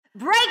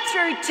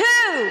2.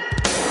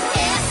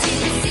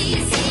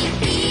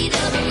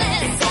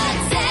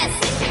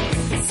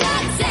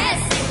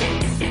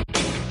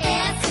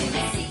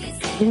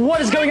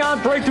 What is going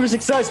on, Breakthrough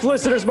Success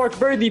listeners? Mark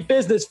Berry, the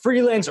business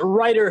freelance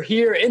writer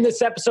here. In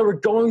this episode, we're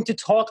going to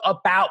talk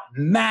about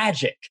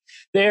magic.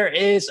 There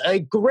is a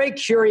great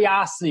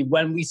curiosity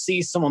when we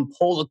see someone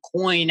pull a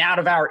coin out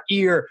of our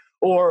ear,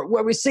 or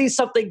where we see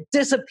something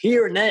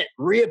disappear and then it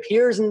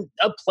reappears in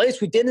a place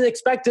we didn't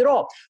expect at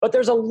all. But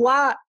there's a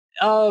lot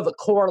of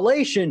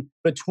correlation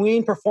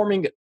between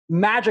performing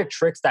magic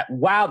tricks that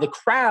wow the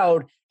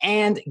crowd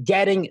and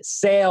getting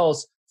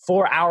sales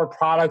for our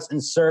products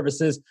and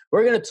services.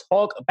 We're going to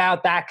talk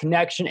about that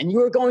connection, and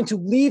you are going to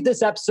leave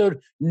this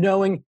episode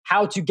knowing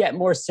how to get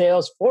more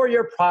sales for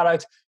your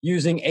product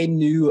using a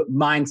new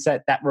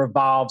mindset that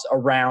revolves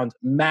around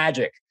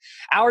magic.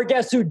 Our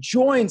guest who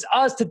joins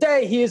us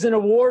today, he is an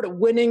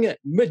award-winning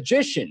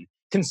magician,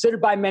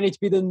 considered by many to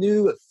be the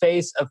new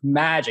face of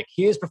magic.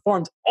 He has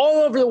performed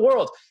all over the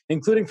world,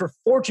 including for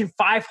Fortune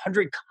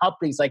 500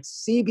 companies like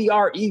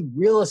CBRE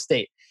Real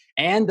Estate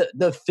and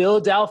the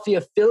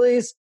Philadelphia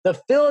Phillies, the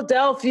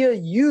Philadelphia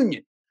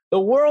Union, the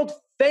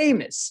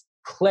world-famous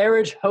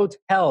Claridge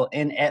Hotel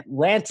in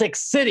Atlantic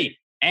City,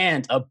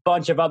 and a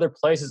bunch of other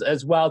places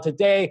as well.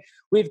 Today,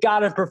 we've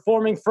got him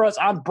performing for us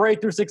on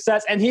Breakthrough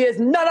Success, and he is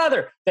none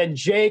other than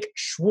Jake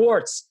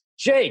Schwartz.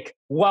 Jake,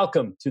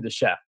 welcome to the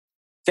show.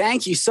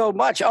 Thank you so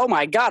much. Oh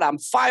my God, I'm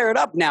fired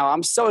up now.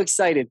 I'm so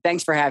excited.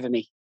 Thanks for having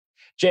me.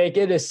 Jake,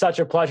 it is such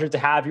a pleasure to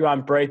have you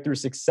on Breakthrough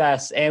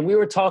Success. And we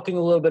were talking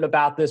a little bit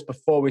about this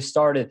before we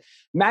started.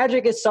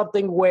 Magic is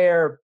something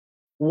where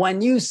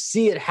when you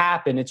see it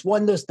happen, it's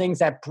one of those things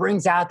that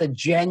brings out the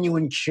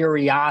genuine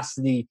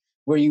curiosity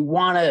where you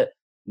want to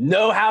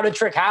know how the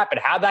trick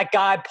happened, how that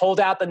guy pulled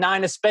out the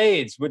 9 of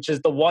spades, which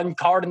is the one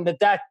card in the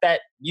deck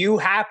that you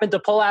happen to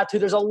pull out too.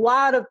 There's a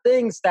lot of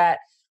things that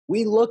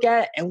we look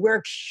at and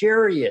we're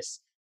curious.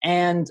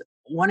 And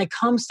when it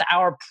comes to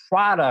our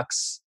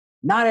products,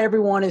 not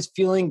everyone is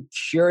feeling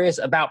curious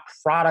about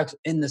products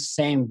in the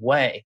same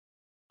way.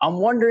 I'm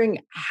wondering,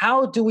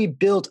 how do we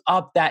build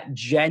up that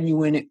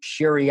genuine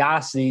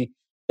curiosity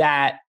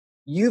that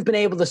you've been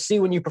able to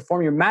see when you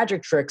perform your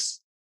magic tricks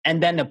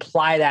and then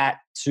apply that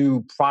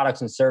to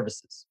products and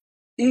services?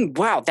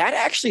 Wow, that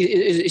actually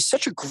is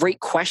such a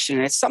great question.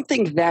 And it's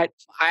something that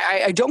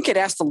I don't get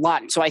asked a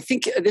lot. So I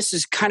think this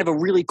is kind of a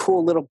really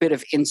cool little bit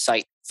of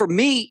insight. For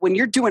me, when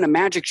you're doing a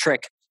magic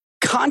trick,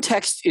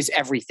 context is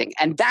everything.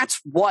 And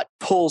that's what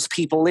pulls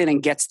people in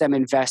and gets them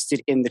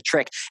invested in the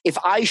trick. If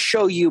I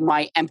show you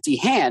my empty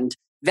hand,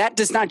 that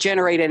does not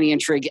generate any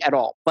intrigue at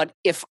all. But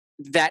if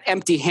that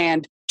empty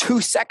hand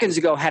 2 seconds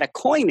ago had a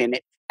coin in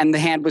it and the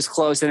hand was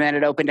closed and then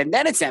it opened and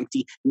then it's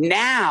empty,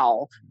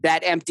 now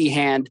that empty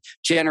hand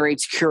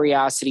generates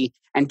curiosity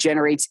and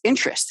generates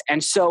interest.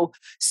 And so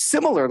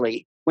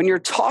similarly, when you're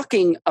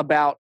talking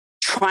about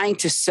trying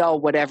to sell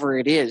whatever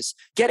it is,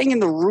 getting in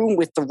the room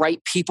with the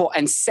right people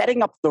and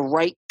setting up the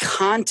right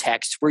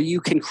context where you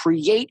can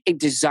create a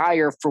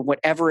desire for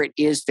whatever it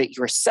is that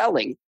you're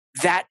selling,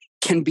 that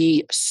can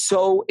be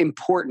so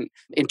important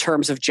in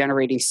terms of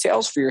generating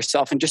sales for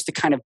yourself. And just to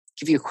kind of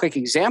give you a quick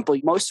example,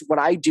 most of what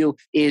I do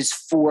is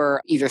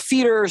for either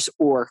theaters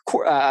or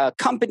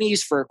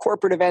companies, for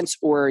corporate events,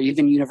 or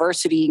even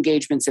university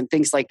engagements and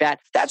things like that.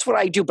 That's what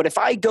I do. But if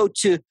I go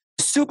to the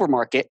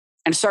supermarket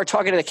and start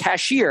talking to the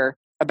cashier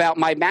about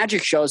my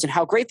magic shows and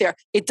how great they are,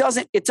 it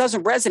doesn't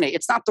resonate.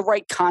 It's not the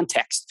right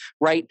context,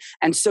 right?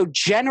 And so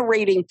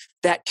generating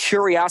that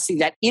curiosity,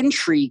 that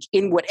intrigue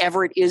in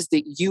whatever it is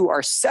that you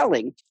are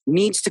selling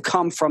needs to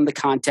come from the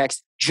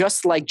context,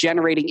 just like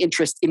generating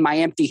interest in my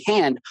empty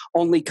hand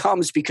only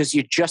comes because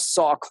you just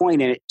saw a coin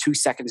in it 2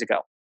 seconds ago.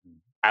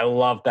 I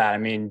love that. I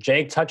mean,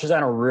 Jake touches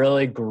on a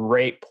really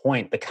great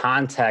point, the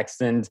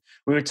context. And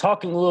we were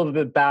talking a little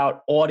bit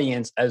about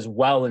audience as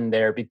well in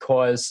there,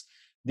 because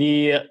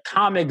the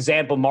common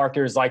example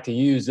marketers like to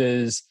use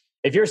is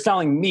if you're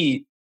selling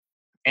meat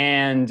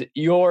and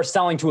you're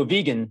selling to a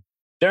vegan,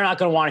 they're not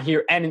going to want to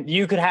hear, and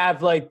you could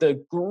have like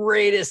the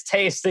greatest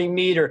tasting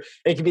meat or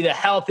it could be the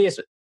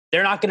healthiest.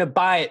 They're not going to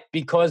buy it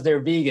because they're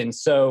vegan.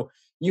 So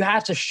you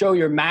have to show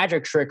your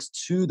magic tricks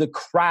to the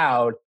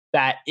crowd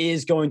that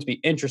is going to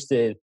be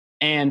interested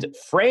and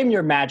frame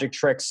your magic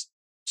tricks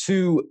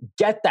to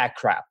get that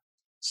crowd.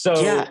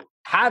 So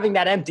having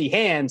that empty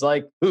hands,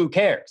 like, who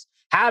cares?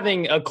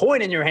 Having a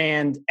coin in your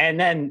hand and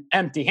then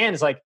empty hand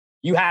is like,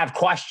 you have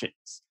questions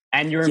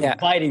and you're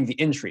inviting the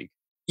intrigue.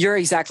 You're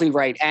exactly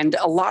right. And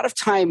a lot of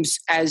times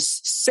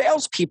as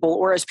salespeople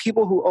or as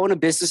people who own a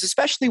business,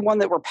 especially one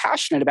that we're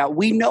passionate about,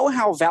 we know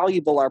how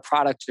valuable our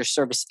product or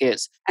service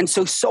is. And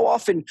so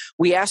often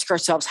we ask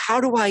ourselves, how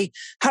do I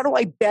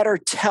better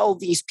tell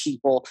these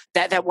people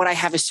that what I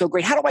have is so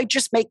great? How do I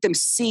just make them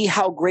see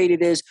how great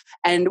it is?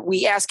 And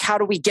we ask, how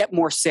do we get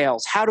more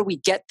sales? How do we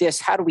get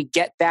this? How do we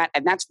get that?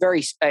 And that's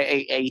very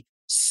a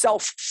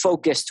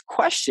self-focused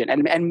question.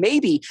 And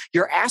maybe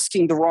you're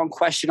asking the wrong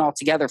question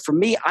altogether. For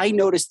me, I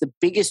noticed the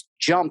biggest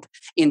jump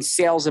in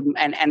sales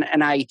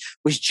and I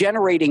was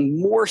generating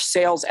more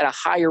sales at a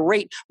higher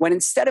rate when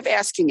instead of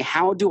asking,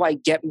 how do I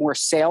get more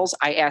sales?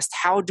 I asked,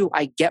 how do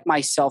I get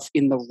myself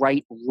in the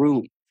right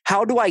room?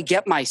 How do I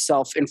get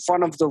myself in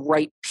front of the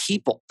right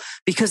people?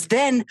 Because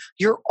then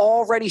you're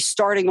already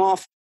starting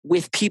off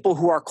with people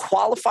who are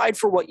qualified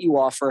for what you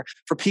offer,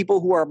 for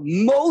people who are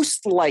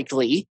most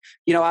likely,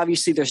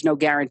 obviously there's no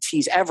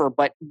guarantees ever,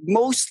 but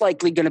most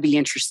likely going to be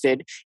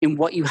interested in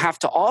what you have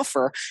to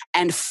offer.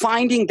 And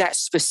finding that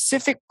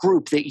specific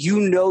group that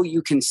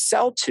you can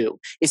sell to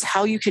is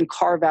how you can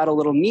carve out a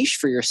little niche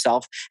for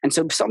yourself. And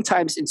so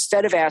sometimes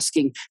instead of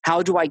asking,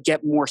 how do I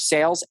get more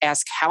sales?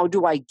 Ask, how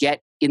do I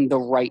get in the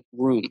right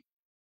room?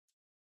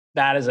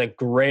 That is a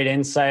great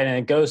insight. And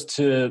it goes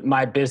to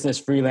my business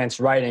freelance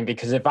writing,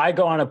 because if I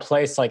go on a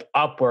place like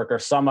Upwork or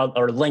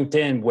or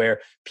LinkedIn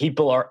where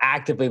people are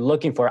actively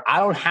looking for it, I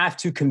don't have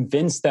to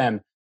convince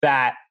them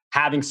that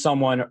having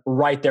someone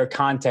write their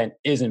content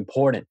is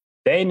important.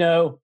 They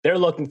know they're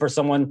looking for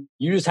someone.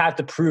 You just have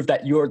to prove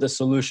that you're the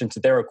solution to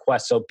their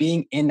request. So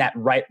being in that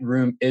right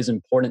room is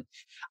important.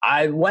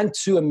 I went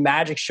to a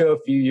magic show a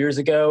few years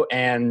ago,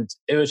 and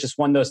it was just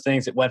one of those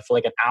things. It went for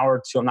like an hour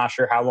or two. I'm not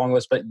sure how long it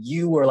was, but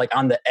you were like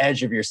on the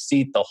edge of your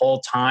seat the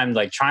whole time,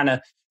 like trying to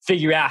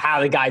figure out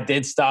how the guy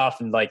did stuff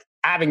and like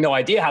having no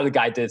idea how the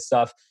guy did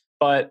stuff.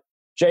 But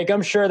Jake,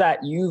 I'm sure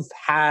that you've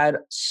had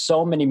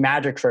so many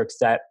magic tricks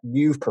that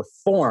you've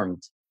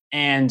performed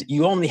and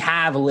you only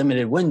have a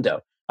limited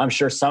window. I'm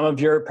sure some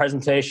of your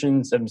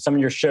presentations and some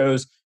of your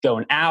shows go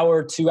an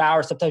hour, 2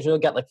 hours. Sometimes you'll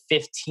get like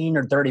 15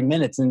 or 30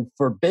 minutes. And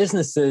for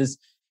businesses,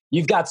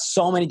 you've got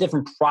so many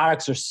different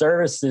products or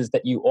services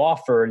that you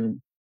offer.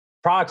 And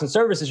products and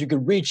services, you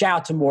could reach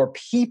out to more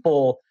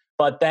people,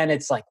 but then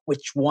it's like,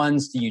 which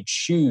ones do you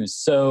choose?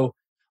 So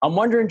I'm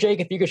wondering, Jake,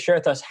 if you could share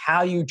with us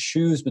how you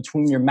choose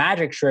between your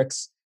magic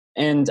tricks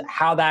and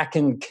how that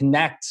can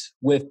connect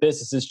with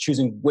businesses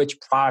choosing which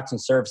products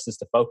and services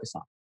to focus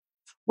on.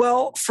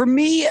 Well, for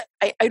me,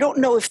 I don't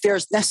know if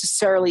there's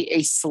necessarily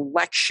a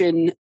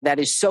selection that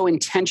is so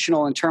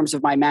intentional in terms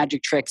of my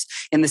magic tricks,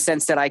 in the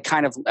sense that I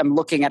kind of am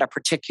looking at a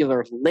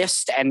particular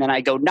list and then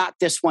I go, not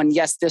this one,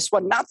 yes, this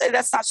one.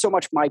 That's not so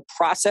much my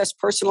process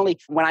personally.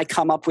 When I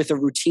come up with a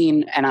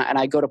routine and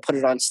I go to put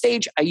it on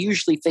stage, I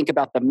usually think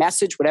about the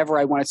message, whatever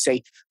I want to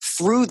say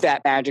through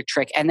that magic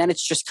trick. And then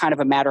it's just kind of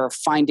a matter of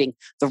finding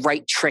the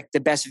right trick,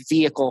 the best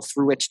vehicle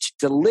through which to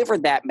deliver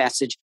that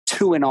message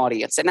to an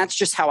audience. And that's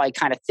just how I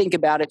kind of think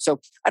about it. So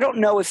I don't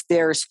know if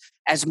there's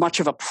as much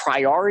of a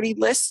priority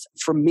list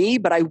for me,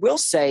 but I will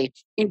say,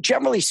 in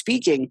generally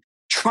speaking,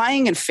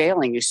 trying and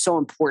failing is so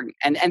important.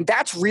 And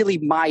that's really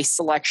my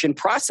selection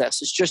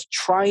process, is just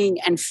trying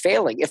and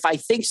failing. If I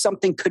think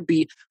something could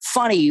be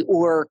funny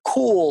or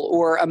cool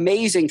or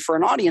amazing for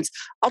an audience,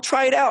 I'll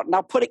try it out and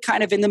I'll put it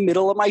kind of in the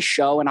middle of my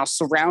show and I'll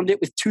surround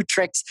it with 2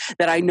 tricks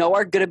that I know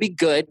are going to be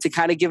good to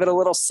kind of give it a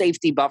little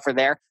safety buffer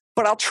there.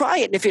 But I'll try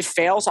it. And if it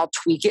fails, I'll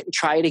tweak it and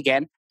try it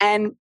again.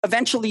 And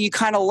eventually you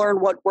kind of learn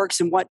what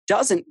works and what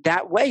doesn't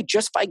that way,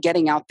 just by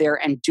getting out there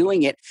and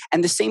doing it.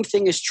 And the same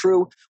thing is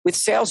true with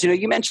sales.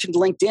 You mentioned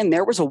LinkedIn.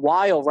 There was a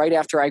while right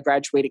after I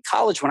graduated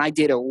college when I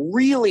did a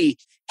really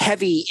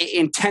heavy,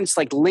 intense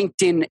like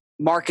LinkedIn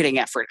marketing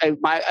effort.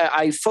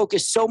 I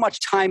focused so much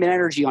time and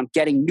energy on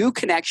getting new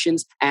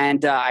connections.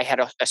 And I had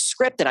a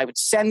script that I would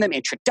send them,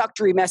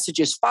 introductory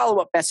messages,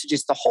 follow-up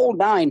messages, the whole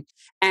 9.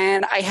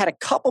 And I had a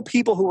couple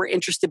people who were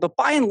interested, but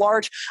by and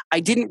large, I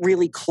didn't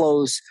really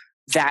close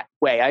that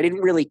way. I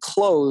didn't really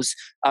close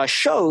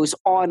shows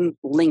on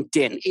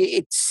LinkedIn.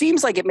 It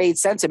seems like it made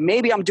sense, and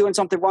maybe I'm doing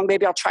something wrong.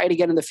 Maybe I'll try it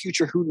again in the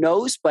future. Who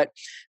knows? But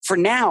for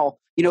now,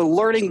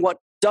 learning what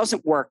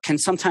doesn't work can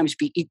sometimes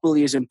be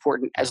equally as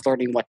important as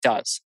learning what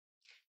does.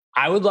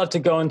 I would love to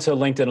go into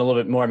LinkedIn a little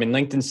bit more. I mean,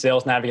 LinkedIn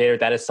Sales Navigator,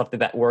 that is something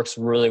that works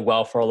really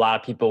well for a lot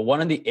of people. One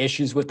of the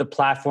issues with the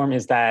platform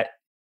is that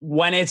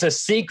when it's a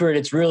secret,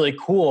 it's really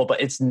cool,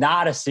 but it's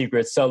not a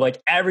secret. So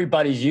like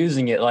everybody's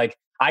using it. Like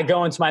I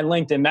go into my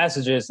LinkedIn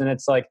messages and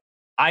it's like,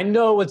 I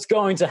know what's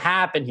going to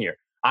happen here.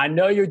 I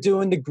know you're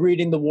doing the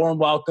greeting, the warm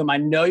welcome. I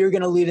know you're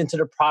going to lead into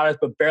the product,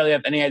 but barely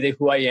have any idea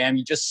who I am.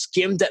 You just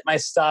skimmed at my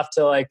stuff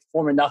to like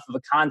form enough of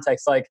a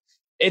context. Like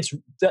it's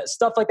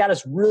stuff like that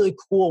is really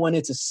cool when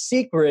it's a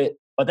secret,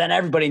 but then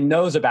everybody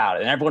knows about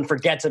it and everyone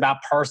forgets about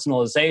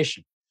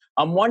personalization.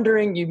 I'm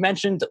wondering, you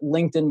mentioned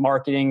LinkedIn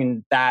marketing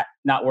and that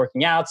not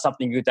working out,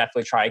 something you could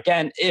definitely try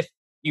again if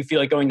you feel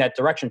like going that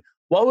direction.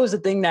 What was the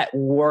thing that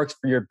worked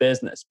for your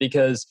business?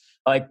 Because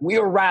like we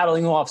were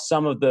rattling off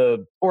some of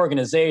the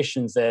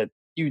organizations that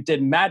you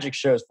did magic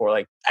shows for.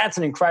 Like that's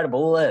an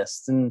incredible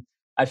list. And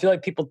I feel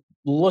like people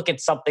look at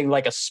something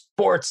like a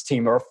sports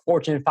team or a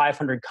Fortune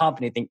 500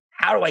 company and think,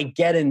 how do I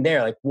get in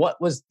there? Like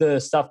what was the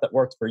stuff that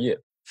worked for you?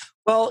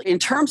 Well, in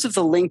terms of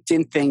the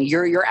LinkedIn thing,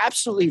 you're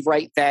absolutely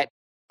right that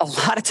a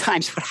lot of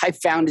times what I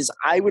found is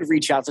I would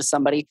reach out to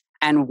somebody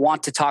and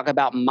want to talk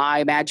about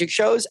my magic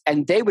shows,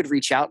 and they would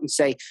reach out and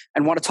say,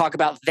 and want to talk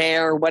about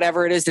their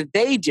whatever it is that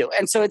they do.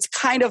 And so it's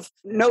kind of,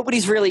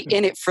 nobody's really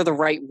in it for the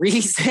right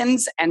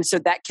reasons. And so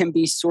that can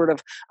be sort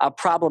of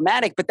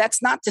problematic, but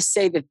that's not to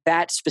say that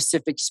that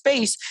specific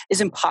space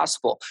is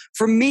impossible.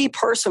 For me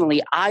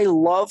personally, I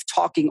love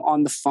talking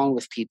on the phone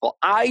with people.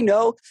 I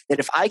know that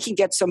if I can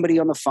get somebody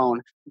on the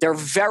phone, they're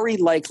very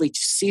likely to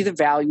see the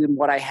value in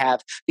what I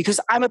have because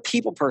I'm a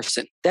people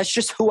person. That's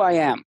just who I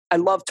am. I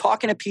love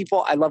talking to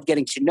people. I love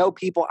getting to know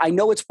people. I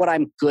know it's what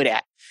I'm good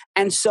at.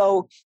 And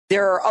so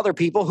there are other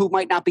people who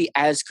might not be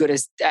as good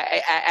as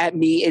at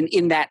me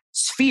in that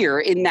sphere,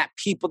 in that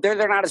people. They're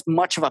not as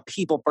much of a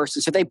people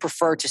person. So they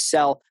prefer to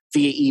sell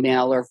via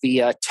email or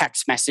via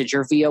text message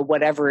or via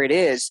whatever it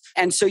is.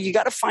 And so you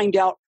got to find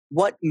out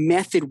what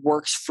method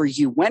works for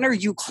you. When are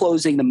you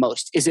closing the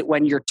most? Is it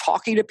when you're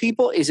talking to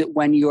people? Is it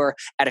when you're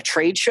at a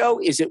trade show?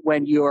 Is it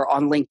when you're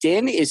on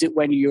LinkedIn? Is it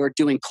when you're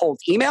doing cold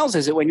emails?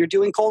 Is it when you're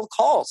doing cold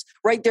calls?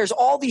 Right? There's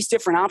all these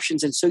different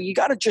options. And so you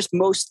got to just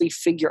mostly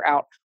figure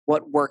out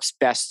what works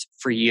best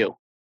for you.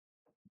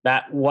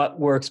 That what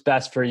works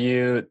best for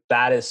you,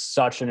 that is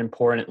such an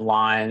important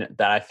line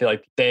that I feel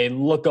like they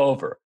look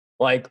over.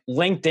 Like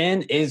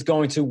LinkedIn is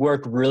going to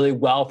work really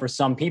well for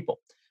some people.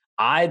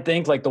 I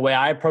think like the way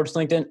I approach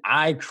LinkedIn,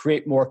 I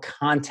create more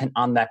content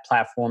on that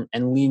platform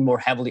and lean more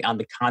heavily on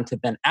the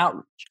content than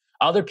outreach.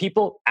 Other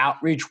people,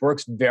 outreach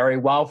works very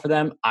well for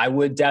them. I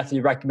would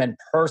definitely recommend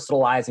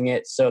personalizing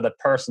it so the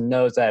person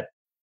knows that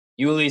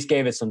you at least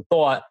gave it some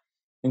thought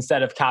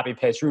instead of copy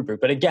paste rubric.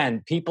 But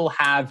again, people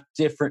have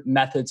different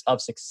methods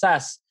of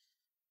success.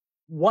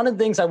 One of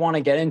the things I want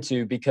to get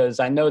into, because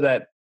I know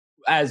that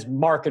as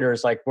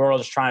marketers, like we're all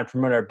just trying to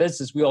promote our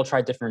business, we all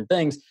try different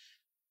things.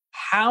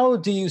 How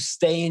do you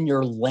stay in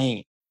your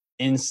lane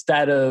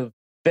instead of,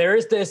 there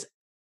is this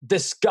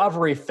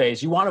discovery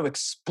phase. You want to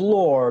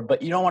explore,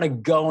 but you don't want to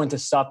go into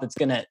stuff that's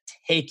going to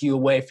take you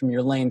away from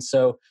your lane.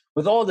 So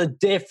with all the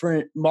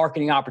different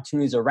marketing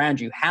opportunities around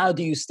you, how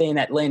do you stay in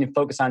that lane and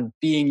focus on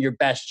being your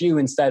best you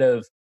instead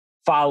of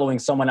following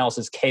someone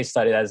else's case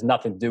study that has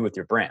nothing to do with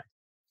your brand?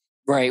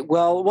 Right.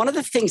 Well, one of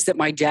the things that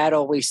my dad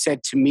always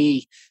said to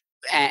me,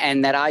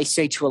 and that I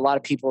say to a lot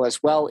of people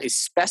as well, is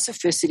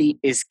specificity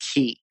is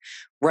key,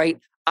 right?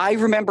 I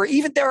remember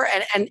even there,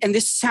 and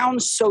this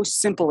sounds so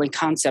simple in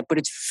concept, but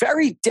it's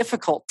very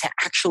difficult to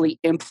actually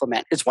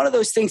implement. It's one of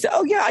those things that,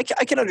 oh yeah,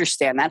 I can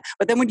understand that.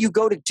 But then when you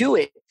go to do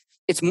it,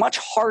 it's much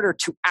harder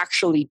to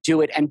actually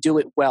do it and do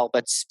it well.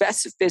 But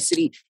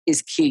specificity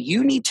is key.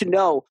 You need to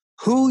know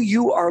who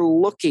you are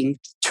looking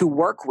to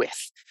work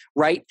with,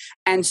 right?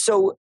 And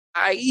so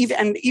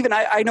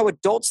I know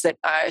adults that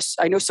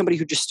I know somebody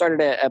who just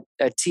started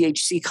a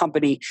THC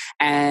company,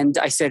 and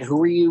I said,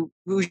 who's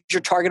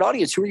your target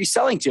audience? Who are you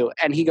selling to?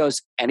 And he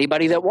goes,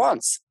 anybody that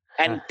wants.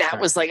 And that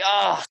was like,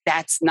 oh,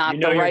 that's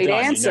not the right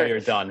answer. You're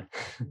done.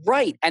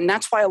 Right. And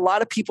that's why a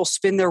lot of people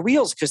spin their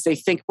wheels because they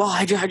think, well,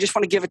 I just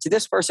want to give it to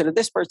this person and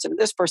this person and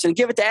this person and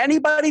give it to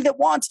anybody that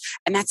wants.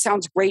 And that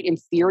sounds great in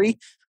theory,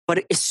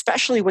 but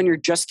especially when you're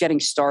just getting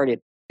started,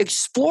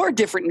 explore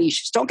different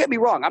niches. Don't get me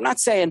wrong. I'm not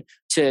saying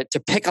to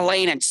pick a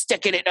lane and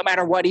stick in it no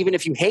matter what, even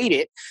if you hate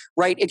it,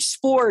 right?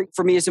 Explore.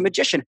 For me as a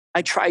magician,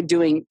 I tried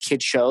doing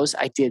kid shows.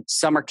 I did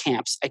summer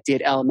camps. I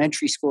did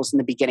elementary schools in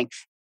the beginning.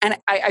 And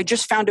I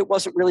just found it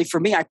wasn't really for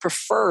me. I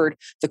preferred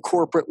the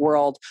corporate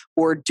world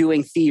or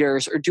doing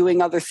theaters or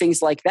doing other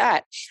things like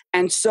that.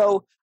 And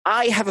so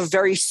I have a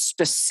very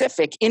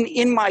specific,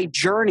 in my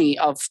journey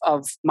of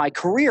my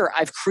career,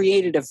 I've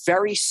created a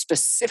very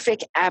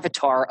specific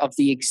avatar of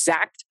the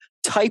exact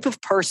type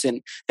of person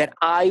that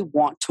I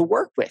want to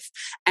work with.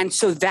 And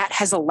so that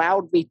has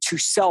allowed me to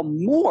sell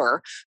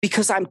more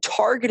because I'm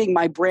targeting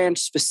my brand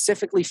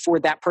specifically for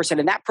that person.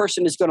 And that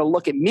person is going to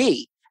look at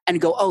me and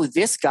go, oh,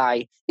 this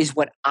guy is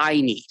what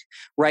I need,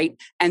 right?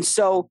 And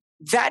so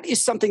that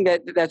is something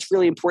that's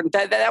really important.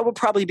 That would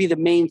probably be the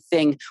main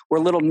thing or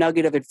little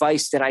nugget of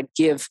advice that I'd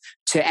give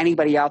to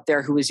anybody out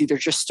there who is either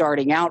just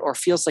starting out or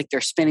feels like they're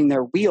spinning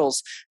their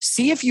wheels.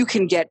 See if you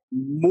can get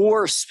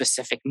more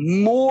specific,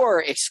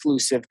 more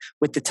exclusive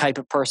with the type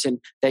of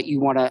person that you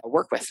want to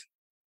work with.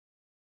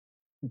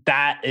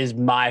 That is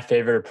my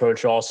favorite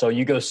approach also.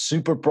 You go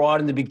super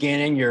broad in the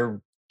beginning.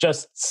 You're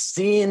just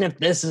seeing if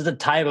this is the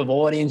type of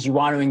audience you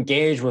want to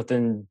engage with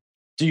and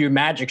do your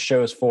magic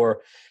shows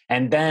for.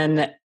 And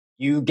then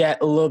you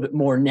get a little bit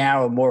more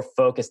narrow, more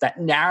focused. That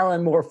narrow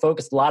and more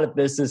focused, a lot of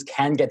business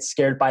can get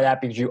scared by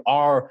that because you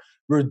are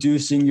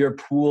reducing your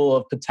pool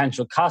of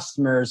potential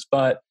customers,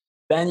 but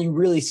then you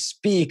really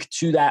speak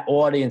to that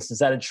audience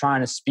instead of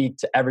trying to speak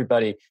to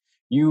everybody.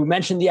 You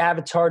mentioned the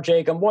avatar,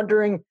 Jake. I'm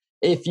wondering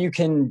if you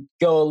can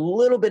go a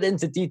little bit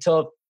into detail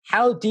of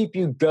how deep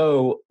you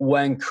go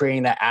when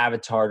creating that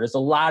avatar. There's a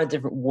lot of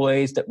different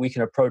ways that we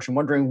can approach. I'm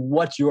wondering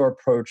what's your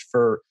approach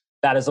for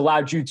that has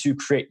allowed you to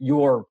create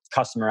your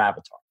customer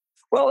avatar.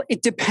 Well,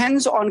 it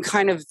depends on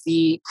kind of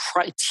the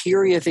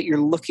criteria that you're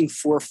looking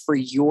for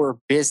your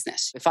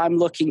business. If I'm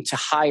looking to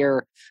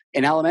hire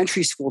an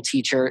elementary school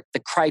teacher, the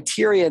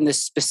criteria and the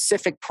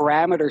specific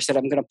parameters that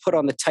I'm going to put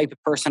on the type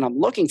of person I'm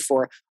looking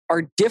for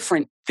are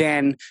different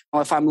than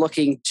if I'm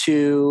looking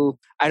to,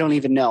 I don't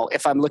even know,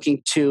 if I'm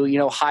looking to,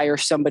 hire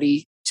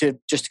somebody to,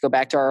 just to go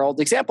back to our old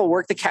example,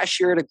 work the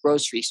cashier at a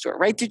grocery store,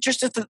 right?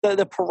 Just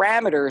the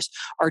parameters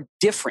are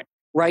different.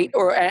 Right.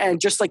 And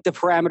just like the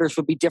parameters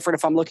would be different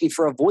if I'm looking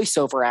for a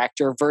voiceover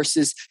actor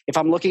versus if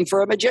I'm looking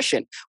for a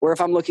magician or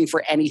if I'm looking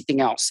for anything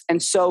else.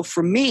 And so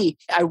for me,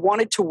 I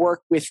wanted to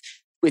work with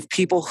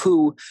people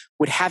who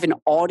would have an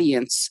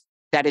audience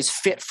that is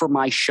fit for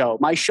my show.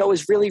 My show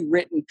is really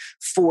written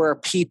for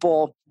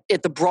people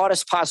at the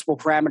broadest possible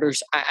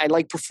parameters. I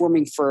like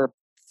performing for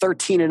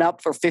 13 and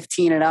up, for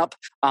 15 and up,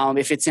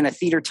 if it's in a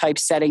theater type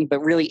setting, but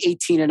really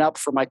 18 and up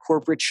for my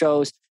corporate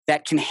shows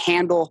that can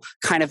handle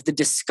kind of the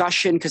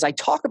discussion, because I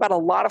talk about a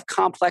lot of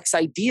complex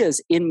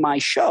ideas in my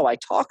show. I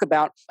talk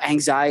about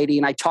anxiety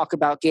and I talk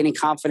about gaining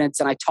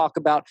confidence and I talk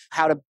about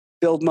how to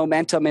build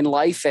momentum in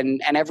life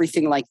and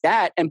everything like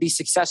that and be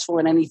successful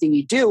in anything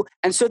you do.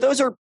 And so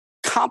those are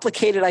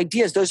complicated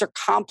ideas. Those are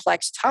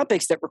complex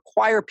topics that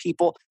require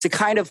people to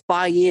kind of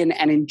buy in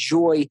and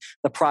enjoy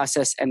the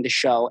process and the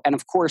show. And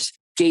of course,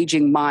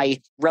 gauging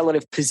my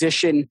relative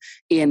position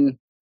in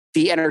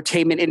the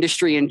entertainment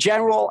industry in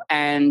general,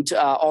 and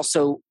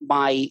also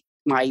my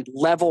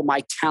level,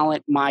 my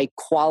talent, my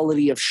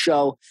quality of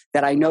show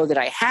that I know that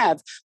I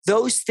have,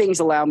 those things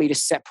allow me to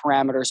set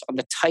parameters on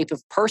the type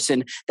of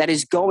person that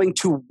is going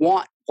to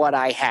want what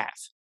I have.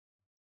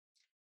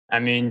 I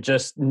mean,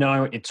 just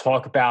knowing what you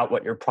talk about,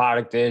 what your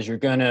product is, you're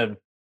going to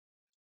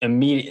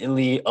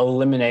immediately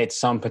eliminate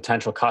some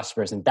potential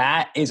customers. And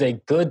that is a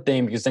good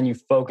thing because then you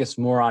focus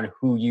more on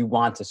who you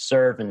want to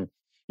serve and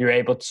you're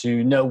able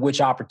to know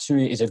which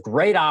opportunity is a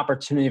great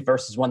opportunity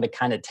versus one that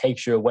kind of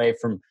takes you away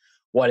from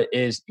what it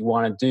is you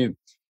want to do.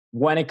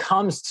 When it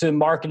comes to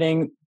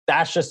marketing,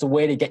 that's just a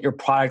way to get your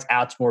product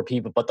out to more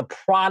people. But the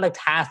product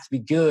has to be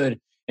good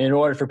in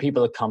order for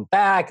people to come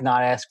back,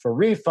 not ask for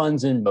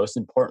refunds, and most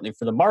importantly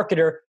for the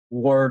marketer,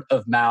 word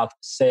of mouth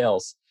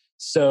sales.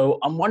 So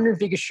I'm wondering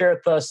if you could share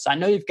with us, I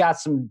know you've got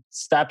some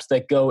steps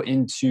that go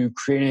into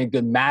creating a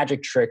good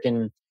magic trick,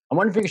 and I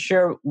wonder if you could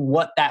share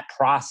what that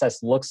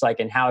process looks like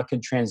and how it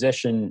could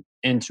transition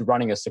into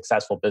running a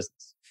successful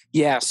business.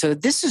 Yeah, so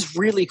this is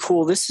really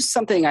cool. This is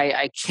something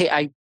I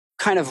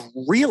kind of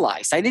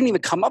realized. I didn't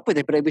even come up with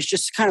it, but it was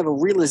just kind of a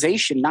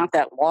realization not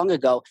that long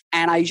ago.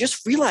 And I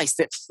just realized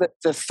that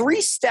the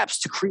 3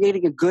 steps to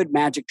creating a good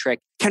magic trick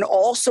can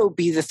also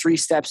be the 3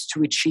 steps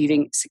to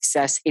achieving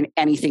success in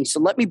anything. So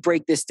let me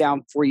break this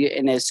down for you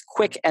in as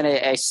quick and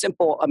a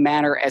simple a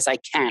manner as I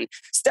can.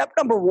 Step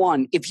number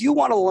 1, if you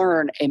want to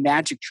learn a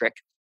magic trick,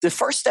 the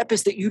first step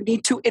is that you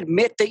need to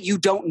admit that you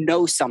don't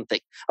know something.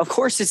 Of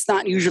course, it's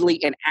not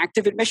usually an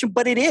active admission,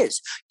 but it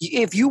is.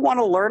 If you want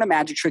to learn a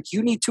magic trick,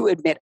 you need to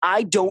admit,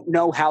 I don't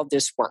know how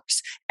this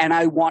works, and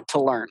I want to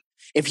learn.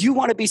 If you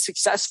want to be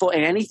successful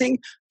in anything,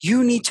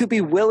 you need to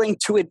be willing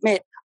to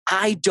admit,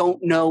 I don't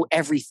know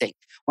everything.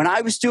 When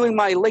I was doing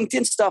my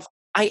LinkedIn stuff,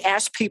 I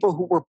asked people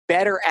who were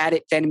better at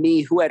it than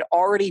me, who had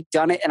already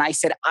done it. And I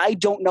said, I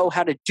don't know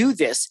how to do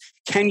this.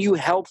 Can you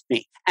help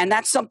me? And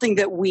that's something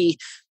that we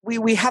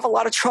have a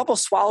lot of trouble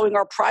swallowing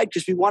our pride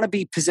because we want to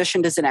be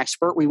positioned as an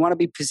expert. We want to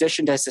be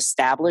positioned as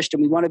established,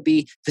 and we want to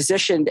be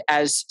positioned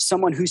as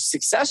someone who's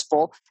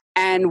successful.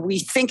 And we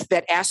think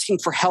that asking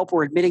for help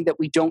or admitting that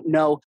we don't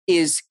know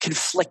is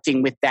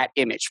conflicting with that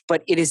image,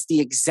 but it is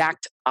the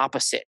exact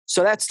opposite.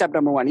 So that's step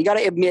number 1. You got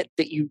to admit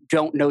that you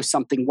don't know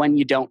something when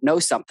you don't know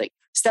something.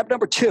 Step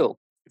number 2,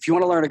 if you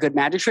want to learn a good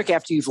magic trick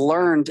after you've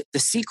learned the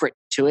secret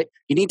to it,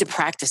 you need to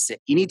practice it.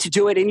 You need to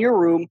do it in your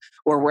room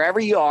or wherever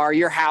you are,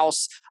 your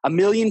house,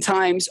 1,000,000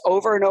 times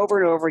over and over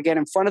and over again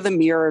in front of the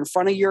mirror, in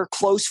front of your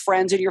close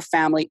friends and your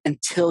family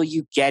until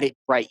you get it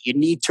right. You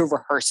need to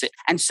rehearse it.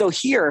 And so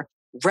here,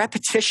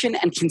 repetition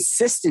and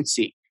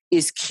consistency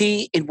is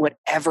key in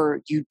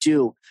whatever you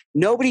do.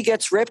 Nobody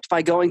gets ripped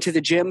by going to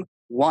the gym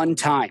one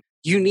time.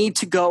 You need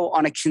to go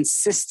on a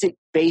consistent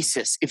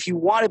basis. If you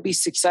want to be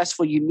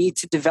successful, you need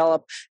to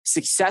develop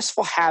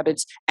successful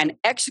habits and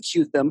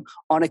execute them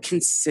on a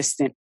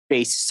consistent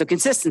basis. So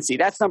consistency,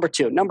 that's number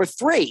 2. Number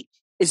 3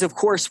 is, of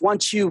course,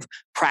 once you've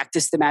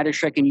practiced the magic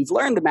trick and you've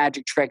learned the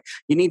magic trick,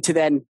 you need to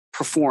then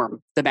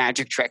perform the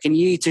magic trick and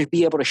you need to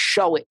be able to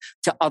show it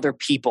to other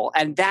people.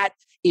 And that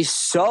is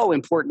so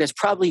important. It's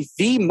probably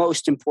the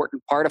most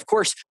important part. Of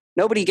course,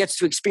 nobody gets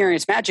to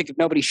experience magic if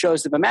nobody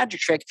shows them a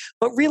magic trick.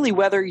 But really,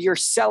 whether you're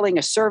selling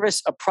a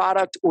service, a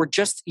product, or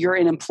just you're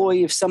an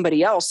employee of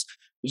somebody else,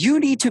 you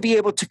need to be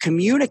able to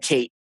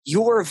communicate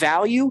your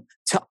value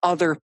to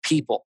other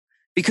people.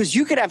 Because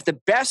you could have the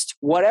best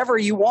whatever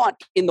you want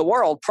in the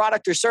world,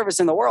 product or service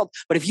in the world,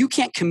 but if you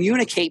can't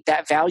communicate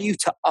that value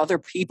to other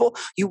people,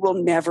 you will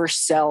never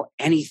sell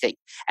anything.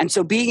 And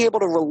so being able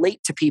to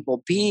relate to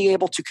people, being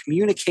able to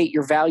communicate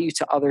your value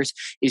to others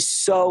is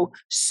so,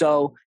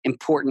 so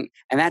important.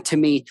 And that to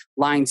me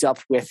lines up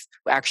with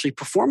actually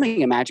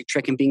performing a magic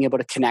trick and being able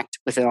to connect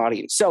with an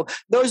audience. So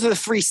those are the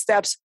 3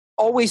 steps.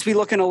 Always be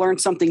looking to learn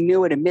something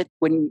new and admit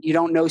when you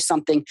don't know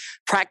something.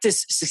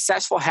 Practice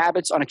successful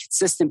habits on a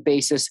consistent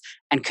basis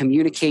and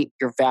communicate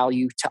your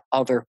value to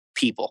other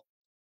people.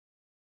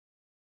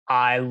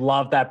 I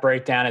love that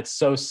breakdown. It's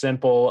so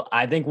simple.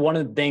 I think one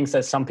of the things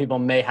that some people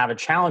may have a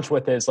challenge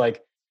with is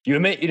like, you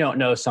admit you don't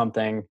know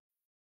something.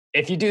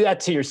 If you do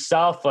that to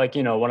yourself, like,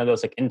 one of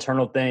those like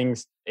internal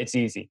things, it's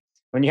easy.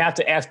 When you have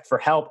to ask for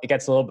help, it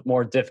gets a little bit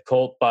more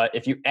difficult. But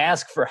if you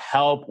ask for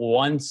help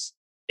once,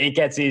 it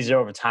gets easier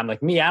over time.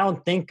 Like me, I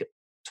don't think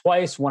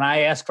twice when I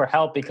ask for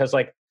help because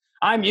like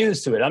I'm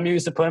used to it. I'm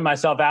used to putting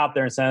myself out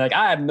there and saying like,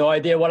 I have no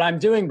idea what I'm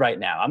doing right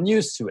now. I'm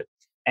used to it.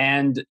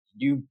 And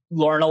you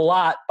learn a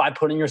lot by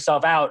putting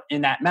yourself out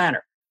in that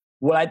manner.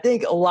 What I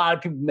think a lot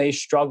of people may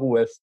struggle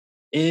with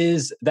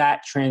is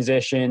that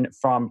transition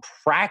from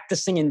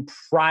practicing in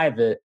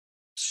private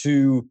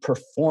to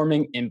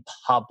performing in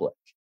public.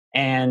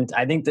 And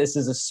I think this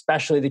is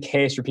especially the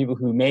case for people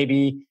who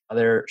maybe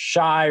they're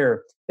shy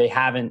or they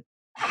haven't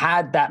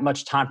had that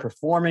much time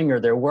performing or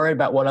they're worried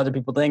about what other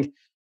people think.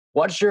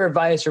 What's your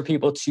advice for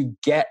people to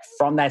get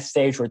from that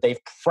stage where they've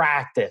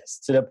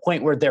practiced to the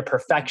point where they're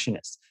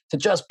perfectionists to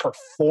just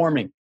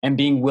performing and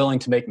being willing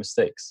to make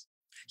mistakes?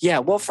 Yeah,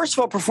 well, first of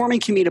all, performing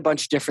can mean a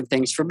bunch of different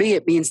things. For me,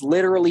 it means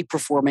literally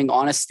performing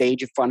on a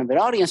stage in front of an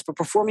audience, but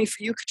performing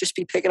for you could just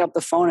be picking up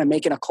the phone and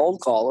making a cold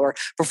call, or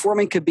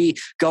performing could be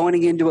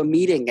going into a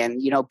meeting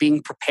and,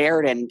 being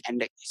prepared and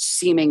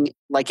seeming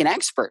like an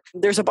expert.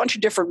 There's a bunch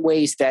of different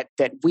ways that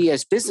we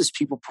as business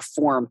people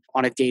perform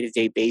on a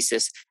day-to-day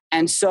basis.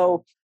 And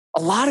so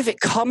a lot of it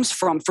comes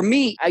from, for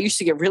me, I used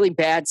to get really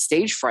bad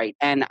stage fright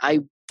and I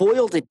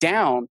boiled it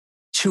down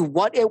to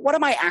what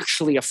am I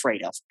actually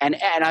afraid of? And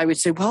I would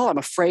say, well, I'm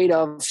afraid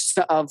of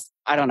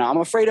I don't know, I'm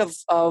afraid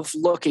of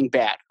looking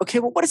bad. Okay,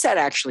 well, what does that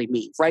actually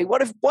mean, right?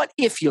 What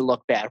if you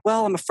look bad?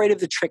 Well, I'm afraid of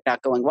the trick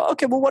not going well.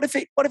 Okay, well, what if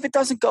it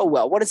doesn't go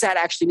well? What does that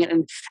actually mean?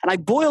 And I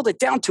boiled it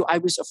down to I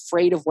was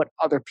afraid of what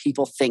other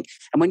people think.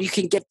 And when you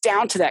can get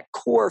down to that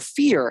core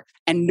fear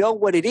and know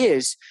what it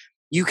is,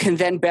 you can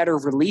then better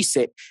release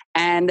it.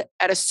 And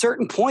at a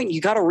certain point,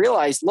 you got to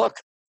realize, look,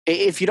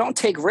 if you don't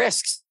take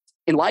risks,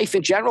 in life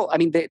in general, I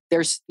mean,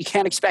 you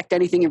can't expect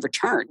anything in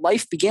return.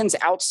 Life begins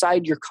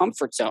outside your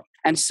comfort zone.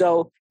 And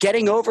so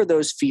getting over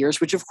those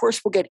fears, which of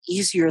course will get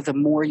easier the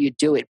more you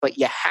do it, but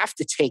you have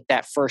to take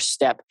that first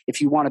step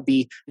if you want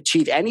to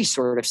achieve any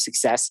sort of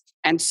success.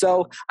 And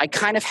so I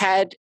kind of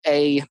had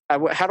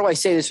how do I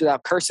say this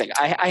without cursing?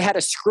 I had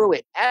a screw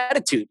it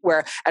attitude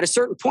where at a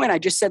certain point I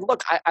just said,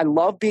 look, I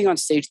love being on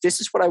stage.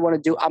 This is what I want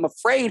to do. I'm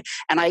afraid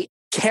and I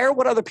care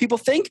what other people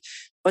think,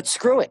 but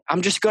screw it.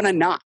 I'm just going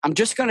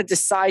to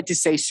decide to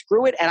say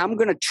screw it. And I'm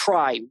going to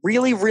try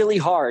really, really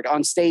hard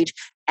on stage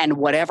and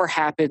whatever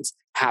happens,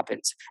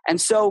 happens.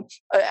 And so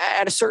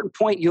at a certain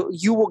point,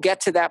 you will get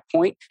to that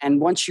point.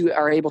 And once you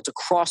are able to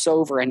cross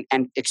over and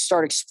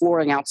start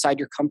exploring outside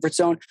your comfort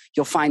zone,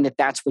 you'll find that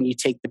that's when you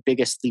take the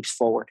biggest leaps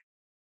forward.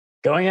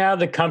 Going out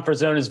of the comfort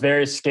zone is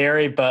very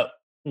scary, but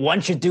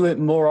once you do it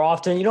more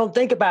often, you don't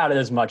think about it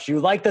as much. You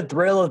like the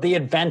thrill of the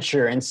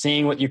adventure and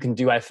seeing what you can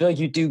do. I feel like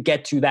you do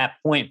get to that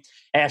point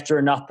after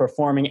enough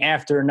performing,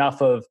 after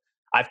enough of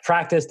I've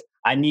practiced,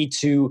 I need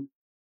to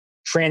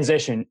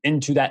transition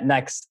into that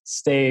next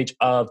stage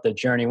of the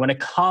journey. When it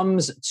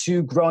comes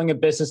to growing a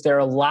business, there are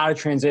a lot of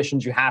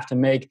transitions you have to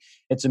make.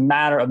 It's a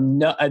matter of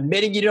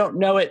admitting you don't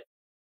know it,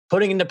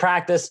 putting into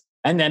practice,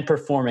 and then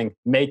performing,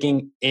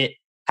 making it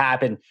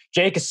happen.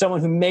 Jake is someone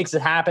who makes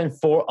it happen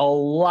for a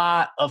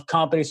lot of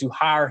companies who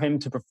hire him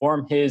to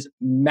perform his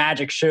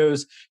magic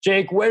shows.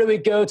 Jake, where do we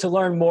go to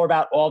learn more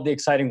about all the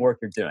exciting work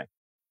you're doing?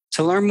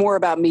 To learn more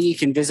about me, you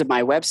can visit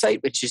my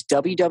website, which is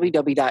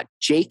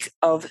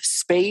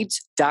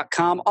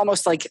www.jakeofspades.com.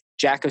 Almost like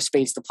Jack of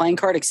Spades, the playing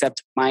card,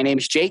 except my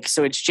name's Jake.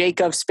 So it's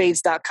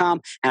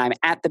jakeofspades.com. And I'm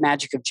at the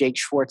Magic of Jake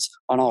Schwartz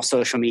on all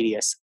social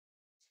medias.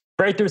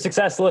 Breakthrough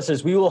Success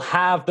listeners, we will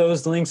have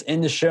those links in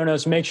the show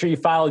notes. Make sure you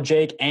follow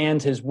Jake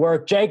and his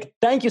work. Jake,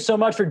 thank you so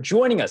much for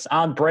joining us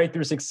on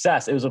Breakthrough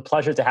Success. It was a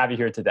pleasure to have you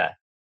here today.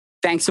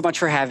 Thanks so much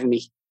for having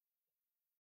me.